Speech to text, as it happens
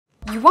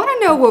You want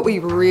to know what we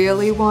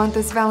really want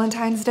this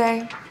Valentine's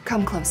Day?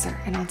 Come closer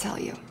and I'll tell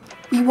you.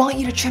 We want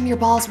you to trim your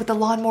balls with the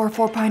Lawn Mower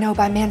 4.0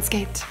 by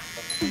Manscaped.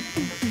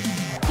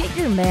 Get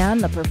your man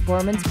the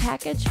Performance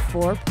Package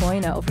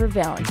 4.0 for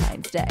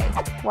Valentine's Day.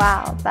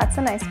 Wow, that's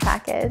a nice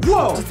package.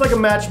 Whoa, it's like a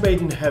match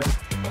made in heaven.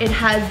 It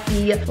has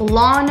the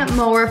Lawn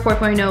Mower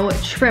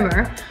 4.0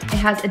 trimmer. It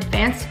has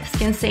advanced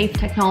skin-safe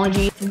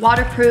technology. It's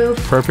waterproof.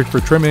 Perfect for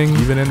trimming,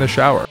 even in the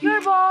shower.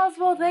 Your balls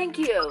will thank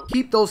you.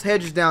 Keep those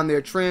hedges down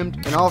there trimmed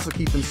and also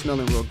keep them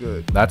smelling real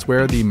good. That's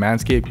where the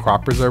Manscaped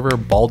Crop Preserver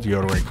Ball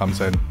Deodorant comes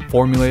in.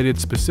 Formulated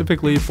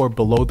specifically for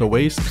below the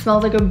waist,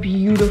 Smells like a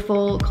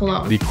beautiful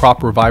cologne. the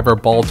Crop Reviver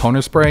Ball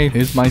Toner Spray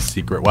is my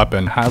secret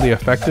weapon. Highly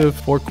effective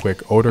for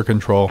quick odor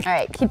control. All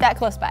right, keep that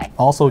close by.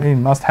 Also a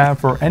must-have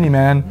for any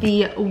man.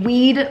 The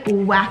Weed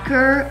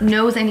Whacker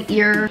Nose and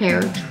Ear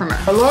Hair Trimmer.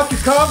 Unlock your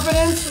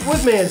confidence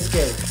with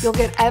Manscaped. You'll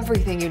get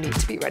everything you need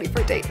to be ready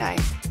for date night.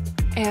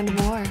 And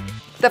more.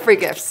 The free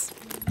gifts.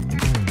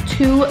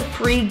 2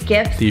 free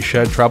gifts. The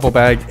Shed Travel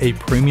Bag, a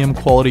premium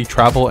quality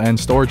travel and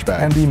storage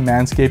bag. And the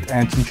Manscaped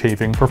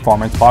Anti-Chafing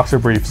Performance Boxer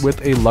Briefs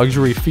with a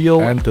luxury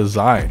feel and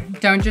design.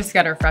 Don't just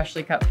get her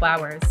freshly cut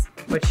flowers.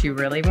 What she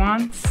really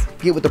wants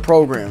Get with the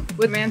program.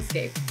 with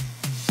Manscaped.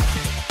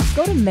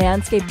 Go to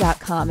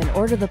manscaped.com and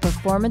order the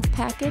Performance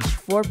Package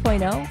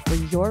 4.0 for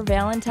your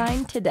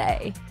Valentine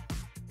today.